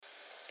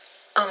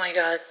Oh my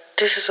god,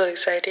 this is so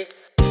exciting.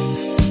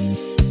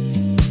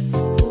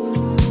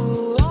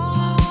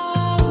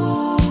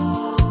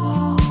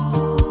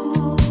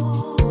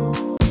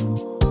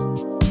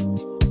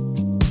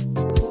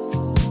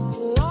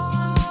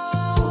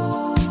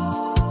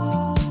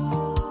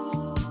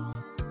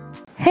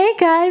 Hey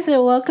guys,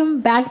 and welcome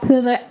back to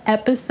another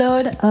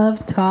episode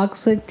of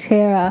Talks with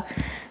Tara.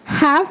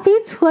 Happy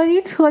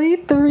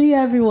 2023,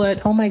 everyone.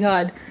 Oh my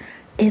god,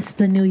 it's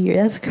the new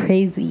year. That's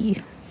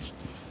crazy.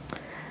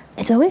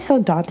 It's always so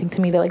daunting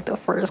to me that like the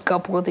first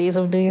couple of days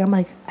of the year, I'm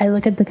like, I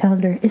look at the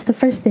calendar. It's the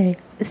first day.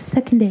 It's the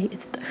second day.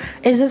 It's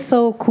just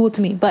so cool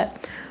to me.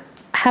 But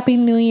happy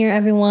new year,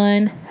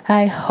 everyone.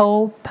 I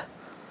hope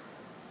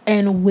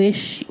and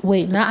wish,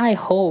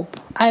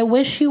 I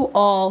wish you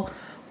all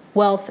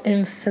wealth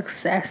and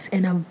success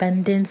and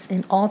abundance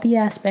in all the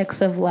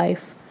aspects of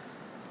life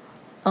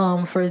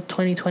for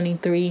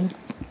 2023.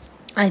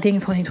 I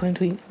think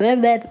 2023. Oh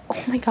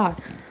my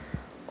god.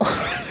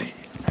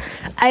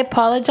 I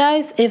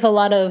apologize if a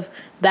lot of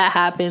that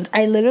happens.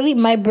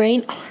 My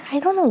brain,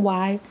 I don't know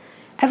why.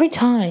 Every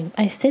time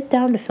I sit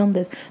down to film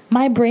this,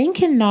 my brain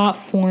cannot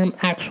form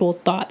actual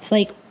thoughts.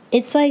 Like,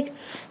 it's like,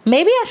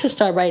 maybe I should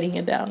start writing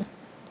it down.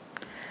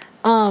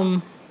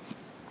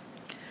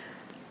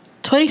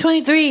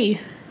 2023,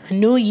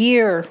 new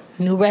year,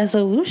 new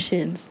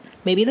resolutions.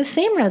 Maybe the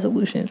same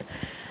resolutions.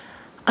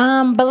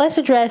 But let's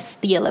address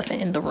the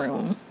elephant in the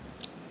room.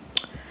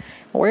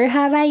 Where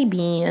have I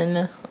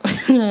been?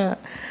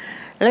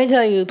 Let me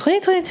tell you,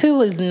 2022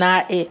 was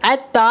not it.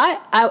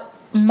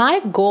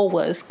 My goal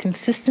was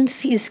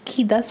consistency is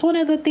key. That's one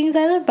of the things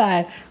I live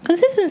by.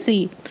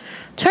 Consistency.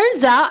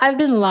 Turns out I've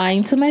been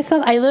lying to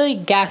myself. I literally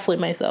gaslit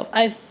myself.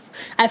 I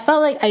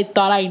felt like I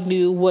thought I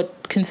knew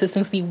what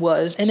consistency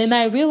was. And then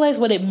I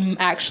realized what it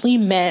actually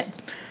meant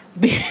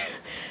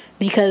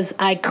because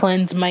I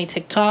cleansed my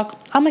TikTok.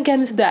 I'm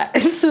against that.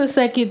 It's the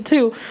second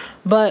too.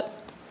 But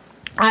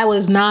I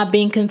was not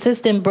being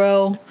consistent,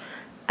 bro.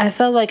 I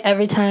felt like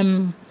every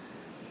time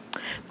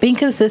being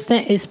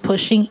consistent is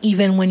pushing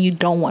even when you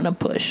don't want to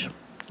push.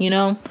 You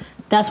know?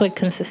 That's what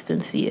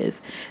consistency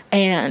is.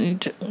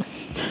 And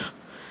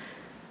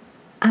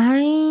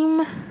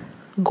I'm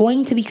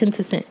going to be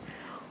consistent.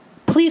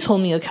 Please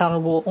hold me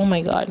accountable. Oh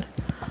my god.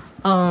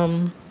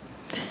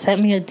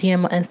 Send me a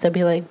DM on Insta.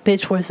 Be like,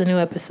 bitch, where's the new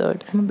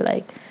episode? I'm gonna be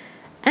like,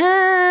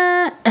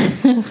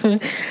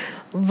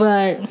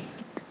 But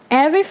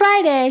every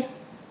Friday,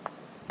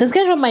 the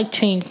schedule might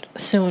change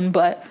soon,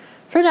 but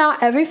for now,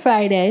 every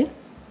Friday,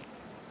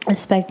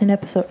 expect an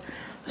episode.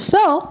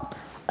 So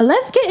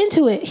let's get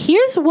into it.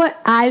 Here's what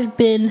I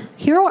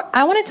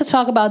wanted to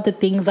talk about the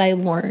things I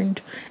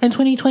learned in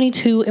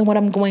 2022 and what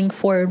I'm going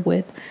forward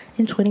with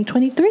in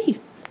 2023.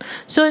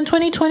 So in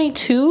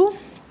 2022,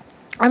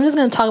 I'm just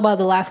going to talk about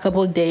the last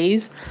couple of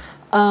days.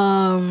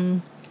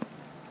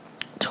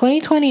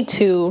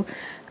 2022,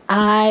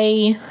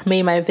 I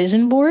made my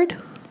vision board,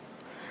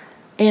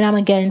 and I'm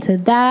going to get into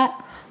that.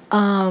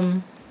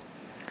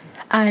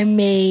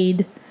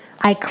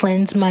 I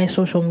cleansed my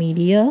social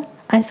media.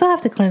 I still have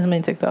to cleanse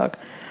my TikTok,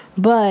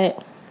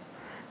 but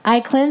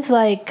I cleansed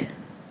like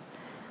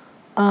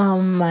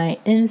my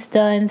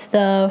Insta and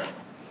stuff,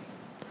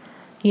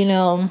 you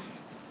know,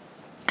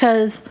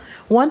 because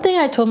one thing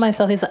I told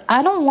myself is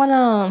I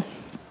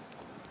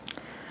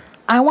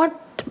want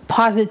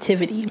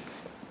positivity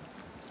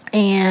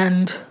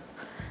and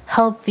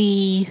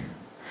healthy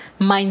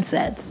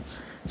mindsets.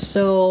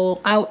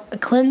 So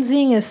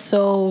cleansing is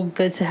so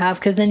good to have,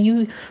 because then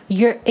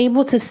you're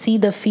able to see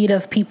the feed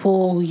of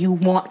people you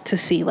want to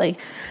see. Like,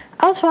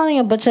 I was following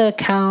a bunch of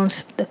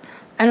accounts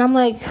and I'm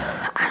like,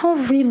 I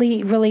don't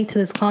really relate to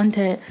this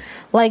content.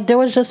 Like, there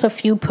was just a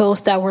few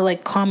posts that were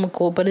like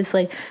comical, but it's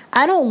like,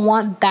 I don't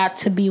want that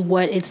to be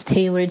what it's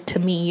tailored to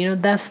me. You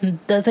know,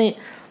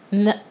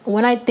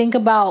 when I think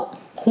about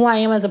who I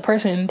am as a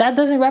person, that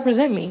doesn't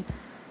represent me.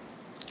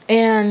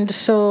 And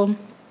so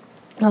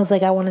I was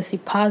like, I want to see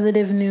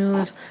positive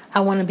news.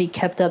 I want to be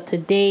kept up to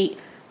date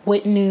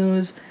with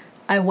news.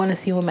 I want to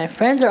see what my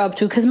friends are up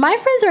to, because my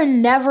friends are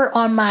never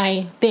on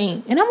my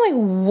thing. And I'm like,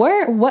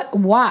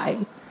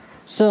 why?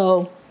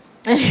 So,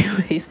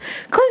 anyways,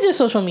 cleanse your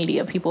social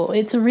media, people.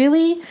 I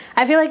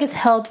feel like it's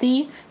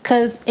healthy,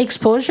 because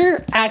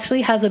exposure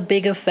actually has a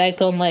big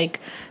effect on, like,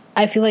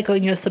 I feel like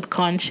on your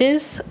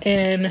subconscious.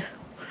 And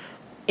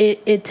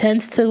it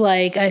tends to,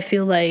 like, I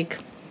feel like,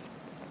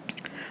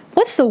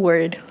 what's the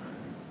word?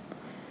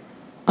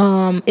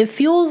 It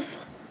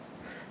fuels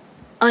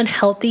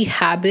unhealthy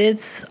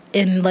habits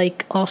and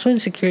like also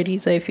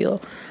insecurities, I feel.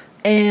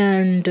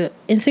 And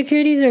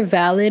insecurities are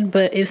valid,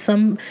 but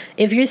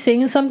if you're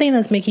saying something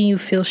that's making you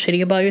feel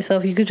shitty about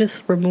yourself, you could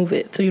just remove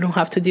it so you don't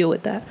have to deal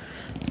with that.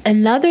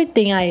 Another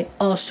thing I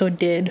also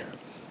did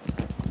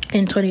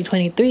in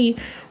 2023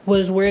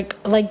 was work,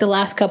 like the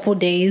last couple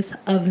days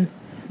of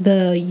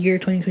the year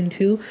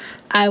 2022,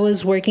 I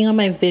was working on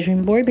my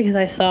vision board, because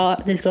I saw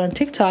this girl on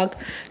TikTok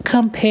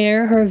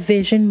compare her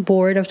vision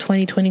board of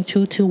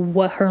 2022 to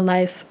what her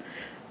life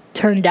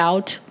turned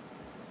out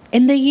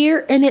in the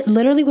year, and it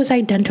literally was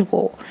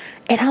identical.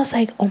 And I was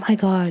like, oh my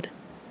God,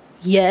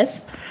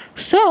 yes.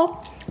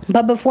 So,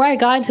 but before I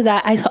got into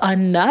that, I saw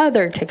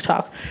another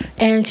TikTok,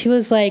 and she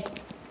was like,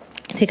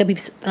 take a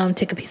piece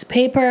of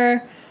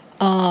paper,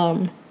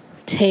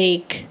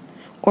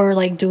 or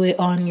like do it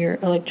on your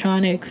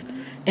electronics,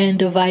 and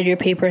divide your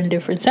paper in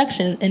different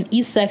sections, and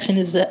each section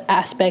is an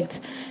aspect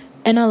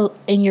in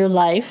your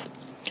life,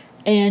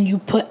 and you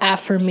put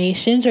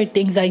affirmations or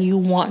things that you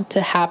want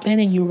to happen,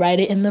 and you write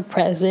it in the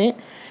present,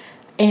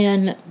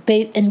 and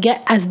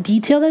get as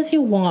detailed as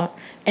you want,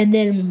 and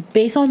then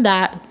based on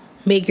that,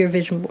 make your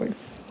vision board.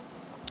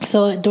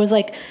 So there was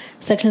like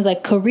sections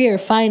like career,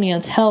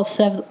 finance, health,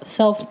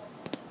 self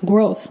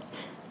growth.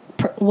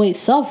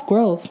 Self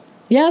growth.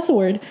 Yeah, that's a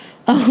word.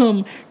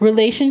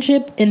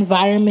 Relationship,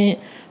 environment,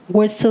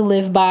 words to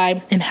live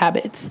by, and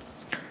habits.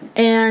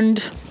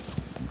 And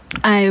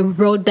I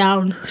wrote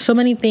down so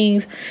many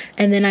things,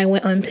 and then I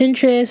went on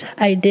Pinterest.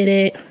 I did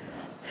it.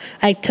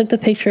 I took the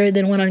picture,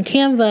 then went on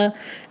Canva,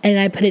 and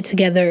I put it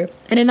together.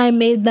 And then I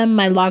made them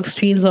my lock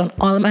screens on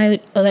all of my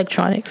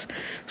electronics,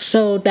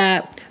 so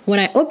that when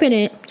I open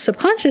it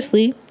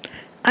subconsciously,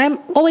 I'm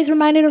always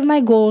reminded of my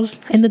goals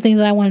and the things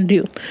that I want to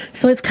do.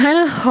 So it's kind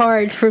of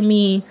hard for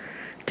me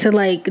to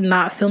like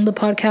not film the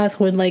podcast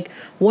when like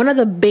one of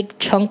the big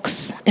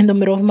chunks in the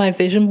middle of my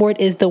vision board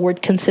is the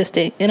word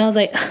consistent. And I was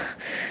like,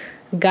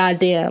 God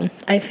damn,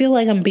 I feel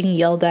like I'm being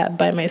yelled at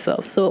by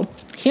myself. So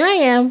here I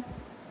am.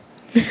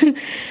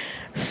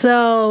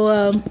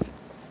 So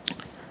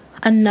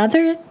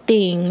another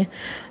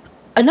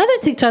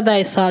TikTok that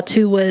I saw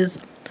too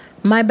was,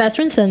 my best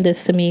friend sent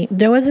this to me.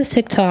 There was this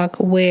TikTok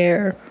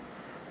where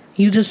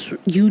you just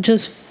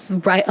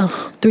write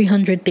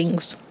 300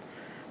 things.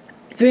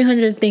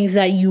 300 things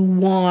that you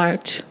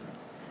want,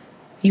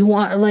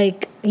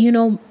 like,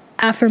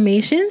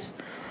 affirmations.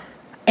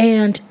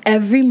 And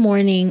every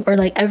morning or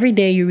like every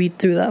day you read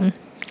through them.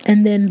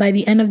 And then by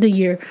the end of the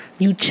year,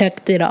 you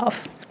checked it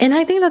off. And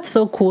I think that's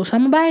so cool. So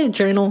I'm going to buy a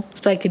journal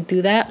so I could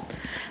do that.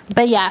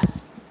 But yeah,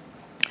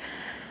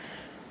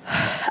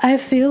 I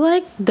feel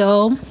like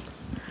though,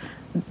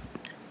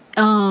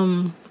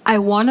 I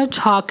want to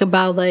talk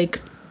about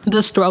like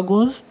the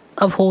struggles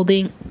of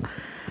holding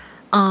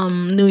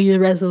New Year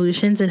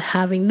resolutions and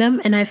having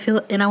them, and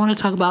I want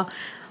to talk about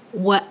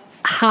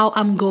how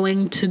I'm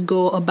going to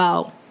go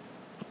about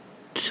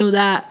so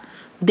that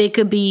they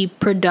could be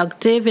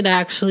productive and I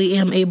actually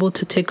am able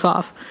to tick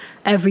off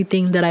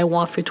everything that I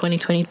want for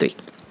 2023.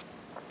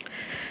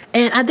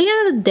 And at the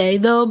end of the day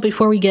though,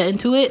 before we get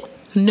into it,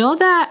 know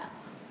that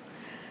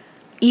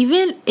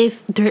even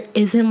if there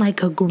isn't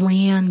like a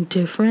grand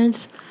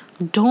difference,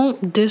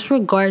 don't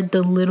disregard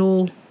the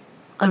little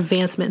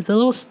advancements, the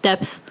little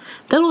steps,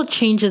 the little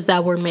changes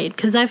that were made.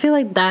 Because I feel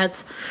like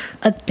that's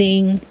a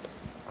thing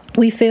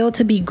we fail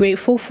to be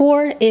grateful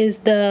for, is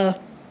the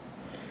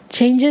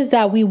changes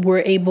that we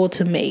were able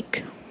to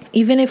make,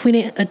 even if we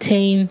didn't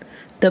attain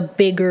the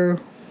bigger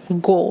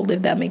goal,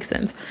 if that makes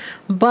sense.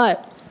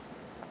 But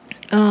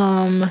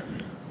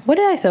what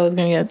did I say I was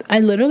gonna get? I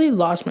literally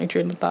lost my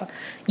train of thought.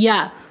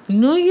 Yeah,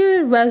 New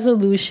Year's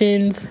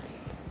resolutions,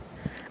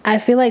 I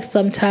feel like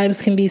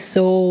sometimes can be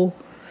so,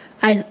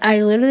 I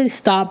literally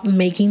stopped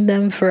making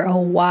them for a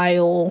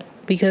while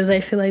because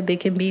I feel like they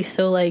can be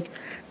so like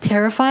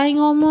terrifying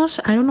almost.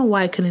 I don't know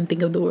why I couldn't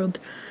think of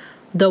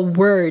the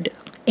word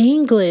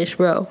English,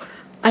 bro.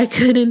 I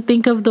couldn't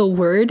think of the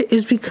word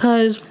is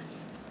because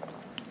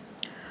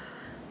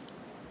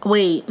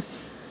wait.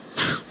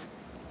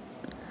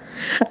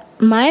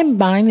 My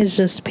mind is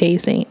just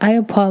pacing. I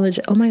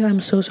apologize. Oh my God,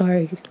 I'm so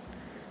sorry.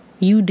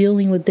 You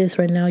dealing with this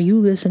right now. You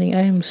listening.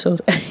 I am so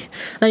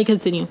like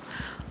continue.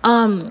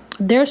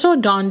 They're so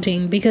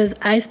daunting because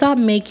I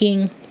stopped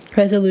making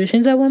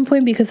resolutions at one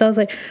point because I was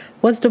like,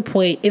 what's the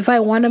point? If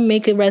I want to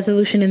make a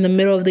resolution in the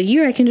middle of the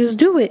year, I can just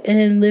do it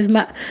and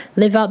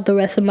live out the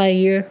rest of my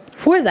year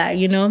for that,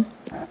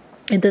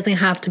 It doesn't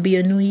have to be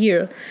a new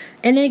year.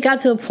 And it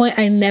got to a point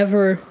I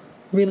never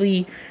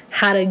really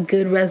had a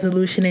good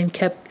resolution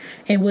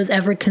and was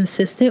ever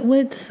consistent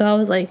with. So I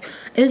was like,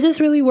 is this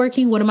really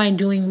working? What am I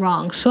doing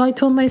wrong? So I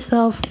told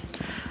myself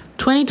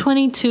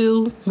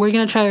 2022, we're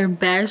going to try our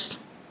best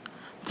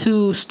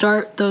to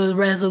start the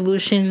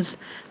resolutions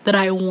that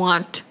I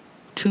want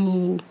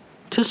to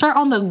start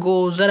on the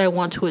goals that I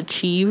want to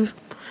achieve,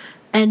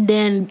 and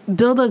then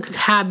build a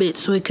habit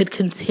so it could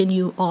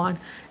continue on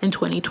in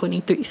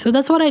 2023. So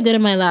that's what I did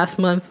in my last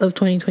month of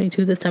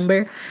 2022,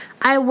 December.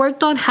 I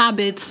worked on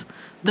habits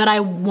that I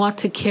want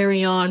to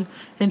carry on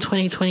in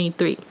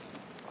 2023.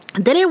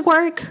 Did it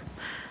work?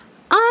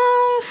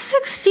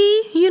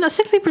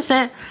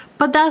 60%.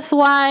 But that's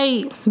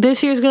why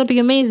this year is going to be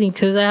amazing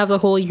because I have the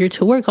whole year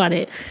to work on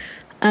it.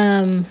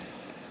 And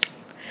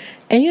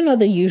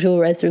the usual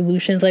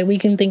resolutions, like we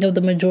can think of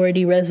the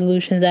majority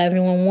resolutions that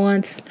everyone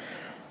want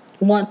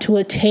to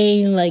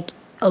attain, like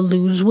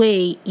lose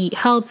weight, eat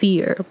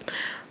healthier,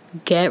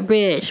 get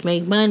rich,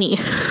 make money,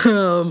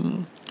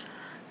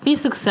 be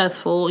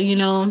successful,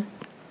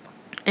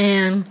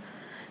 and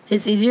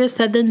it's easier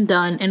said than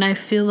done. And I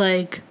feel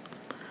like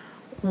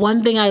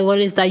one thing I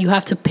learned is that you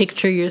have to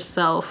picture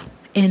yourself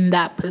in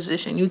that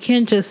position. You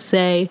can't just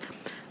say,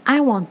 I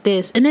want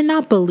this, and then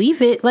not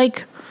believe it.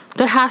 Like,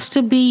 there has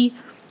to be,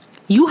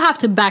 you have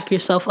to back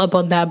yourself up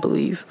on that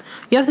belief.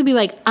 You have to be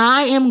like,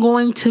 I am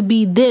going to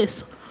be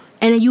this.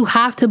 And then you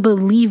have to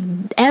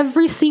believe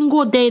every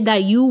single day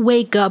that you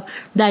wake up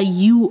that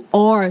you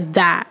are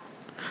that.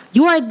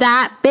 You are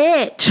that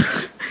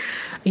bitch.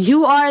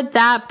 You are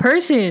that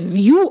person.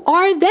 You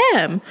are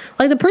them.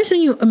 Like, the person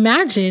you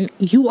imagine,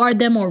 you are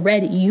them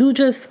already. You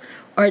just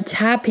are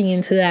tapping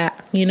into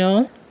that, you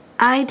know?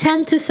 I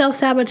tend to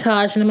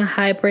self-sabotage, and I'm a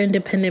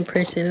hyper-independent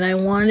person. And I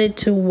wanted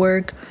to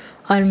work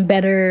on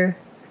bettering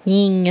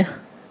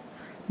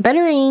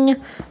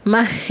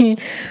my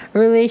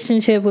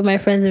relationship with my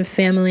friends and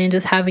family, and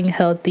just having a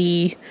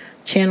healthy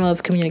channel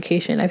of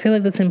communication. I feel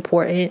like that's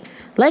important.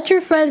 Let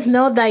your friends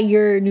know that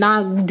you're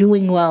not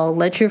doing well.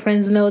 Let your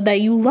friends know that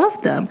you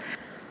love them.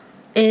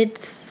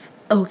 It's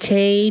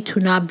okay to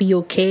not be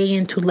okay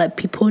and to let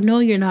people know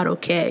you're not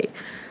okay.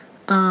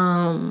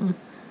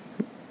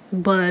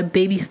 But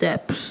baby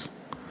steps,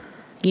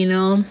 you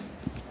know?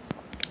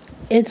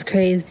 It's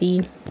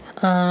crazy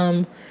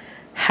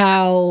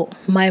how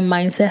my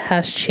mindset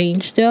has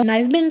changed though. And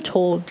I've been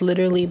told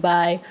literally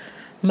by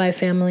my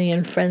family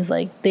and friends,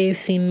 like, they've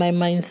seen my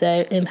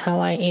mindset and how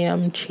I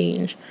am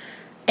change.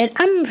 And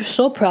I'm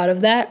so proud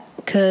of that,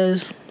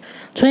 because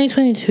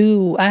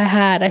 2022,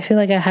 I feel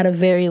like I had a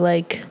very,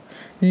 like,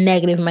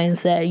 negative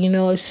mindset. You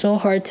know, it's so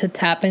hard to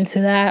tap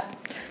into that,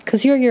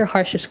 because you're your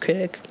harshest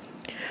critic.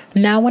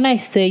 Now, when I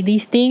say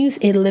these things,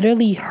 it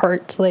literally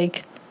hurts.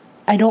 Like,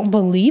 I don't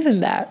believe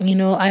in that. You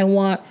know,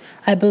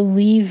 I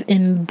believe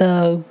in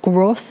the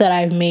growth that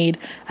I've made.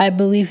 I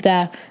believe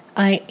that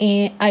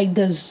I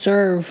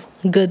deserve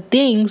good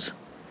things,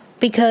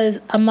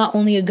 because I'm not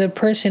only a good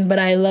person, but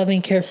I love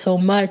and care so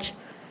much.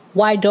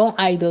 Why don't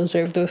I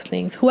deserve those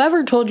things?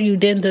 Whoever told you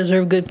didn't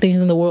deserve good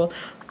things in the world,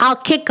 I'll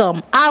kick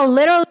them.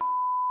 I'll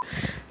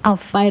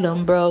fight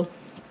them, bro.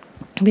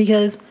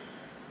 Because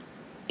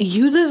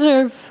you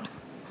deserve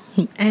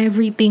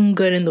everything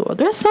good in the world.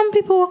 There's some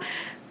people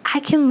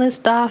I can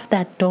list off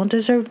that don't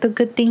deserve the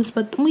good things,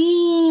 but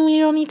we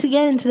don't need to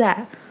get into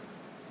that.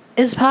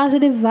 It's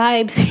positive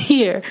vibes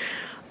here.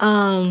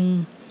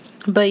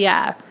 But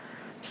yeah.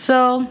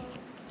 So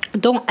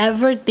don't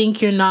ever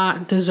think you're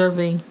not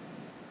deserving.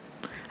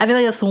 I feel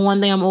like that's the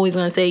one thing I'm always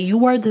going to say.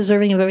 You are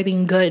deserving of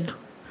everything good.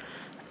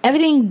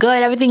 Everything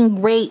good,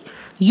 everything great.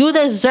 You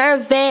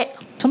deserve it.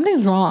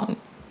 Something's wrong.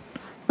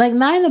 Like,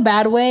 not in a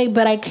bad way,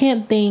 but I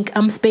can't think.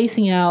 I'm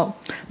spacing out.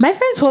 My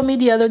friend told me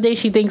the other day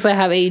she thinks I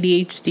have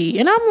ADHD.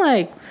 And I'm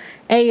like,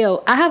 hey,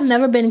 yo, I have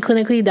never been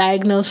clinically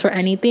diagnosed for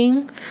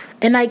anything.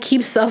 And I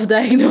keep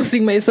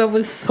self-diagnosing myself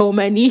with so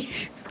many.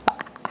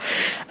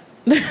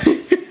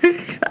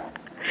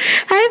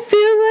 I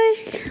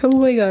feel like, oh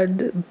my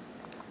God.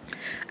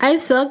 I've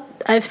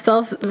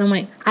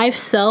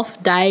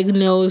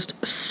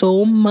self-diagnosed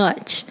so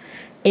much.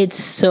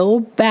 It's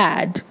so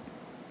bad.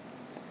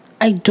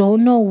 I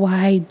don't know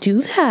why I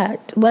do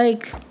that.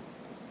 Like,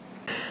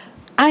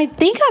 I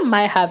think I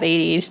might have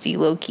ADHD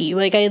low-key.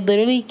 Like, I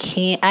literally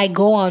can't. I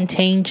go on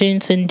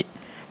tangents and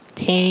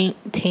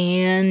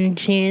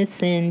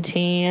tangents.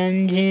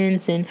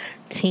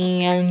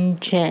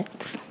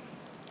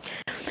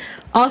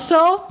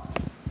 Also,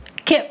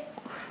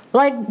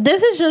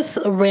 this is just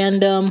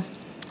random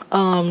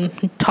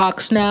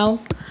talks now.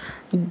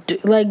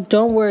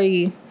 Don't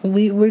worry.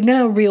 We're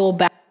gonna reel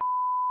back.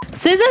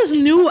 SZA's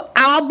new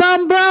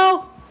album,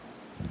 bro.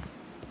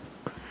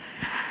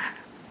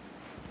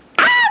 Oh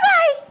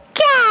my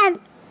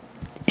God.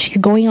 She's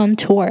going on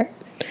tour.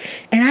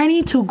 And I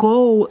need to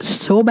go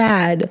so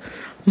bad.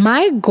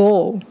 My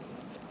goal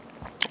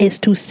is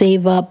to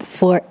save up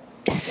for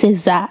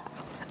SZA.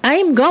 I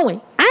am going.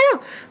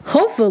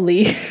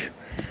 Hopefully,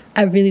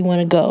 I really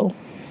want to go.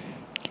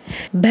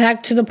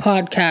 Back to the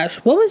podcast.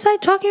 What was I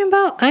talking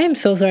about? I am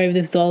so sorry if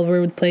this is all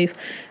over the place.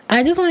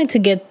 I just wanted to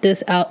get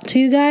this out to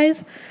you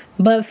guys.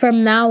 But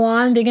from now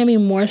on, they're going to be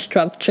more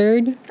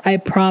structured. I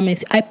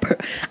promise. I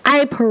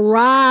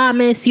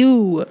promise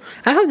you.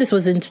 I hope this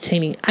was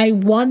entertaining. I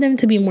want them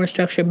to be more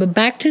structured. But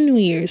back to New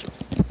Year's.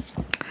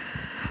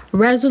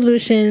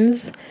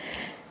 Resolutions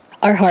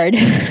are hard.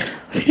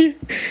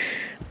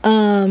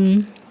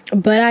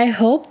 But I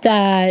hope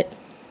that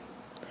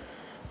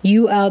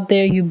you out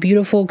there, you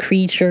beautiful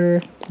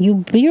creature, you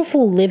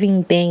beautiful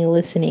living thing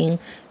listening,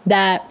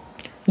 that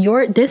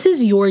this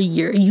is your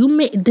year.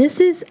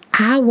 This is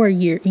our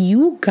year.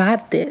 You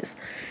got this.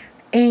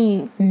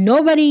 And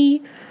don't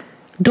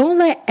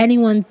let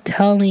anyone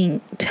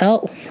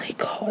oh my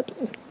God.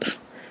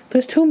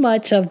 There's too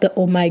much of the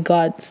oh my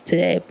gods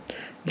today.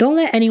 Don't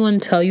let anyone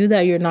tell you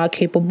that you're not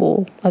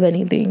capable of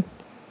anything.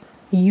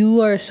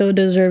 You are so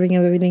deserving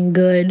of everything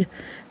good,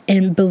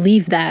 and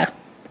believe that.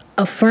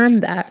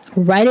 Affirm that.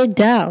 Write it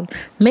down.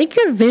 Make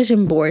your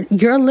vision board.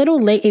 You're a little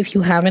late if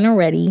you haven't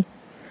already.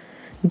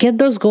 Get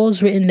those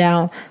goals written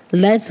down.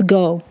 Let's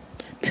go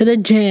to the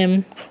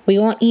gym. We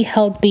gonna eat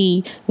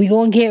healthy. We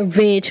gonna get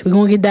rich. We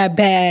gonna get that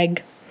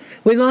bag.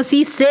 We're gonna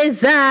see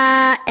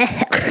SZA.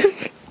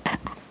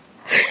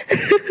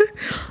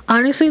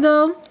 Honestly,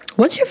 though,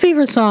 what's your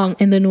favorite song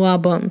in the new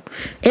album?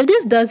 If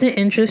this doesn't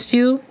interest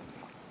you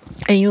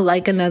and you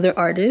like another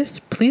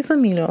artist, please let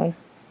me know.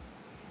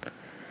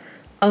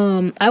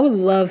 I would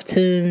love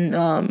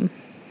to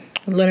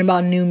learn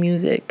about new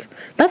music.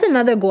 That's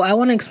another goal. I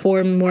want to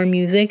explore more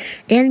music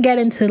and get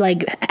into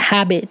like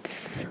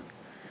habits,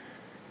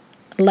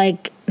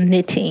 like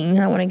knitting.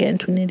 I want to get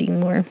into knitting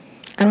more.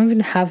 I don't even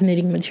have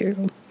knitting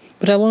material,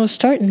 but I want to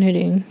start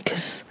knitting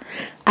because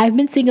I've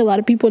been seeing a lot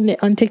of people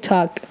knit on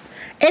TikTok.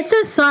 It's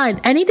a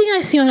sign. Anything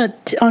I see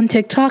on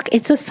TikTok,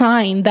 it's a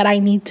sign that I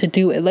need to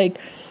do it. Like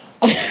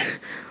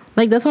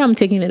that's what I'm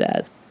taking it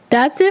as.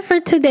 That's it for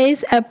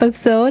today's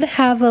episode.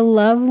 Have a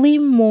lovely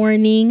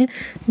morning,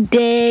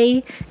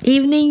 day,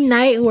 evening,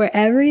 night,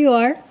 wherever you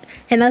are.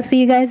 And I'll see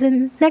you guys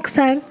in next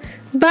time.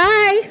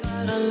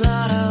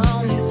 Bye.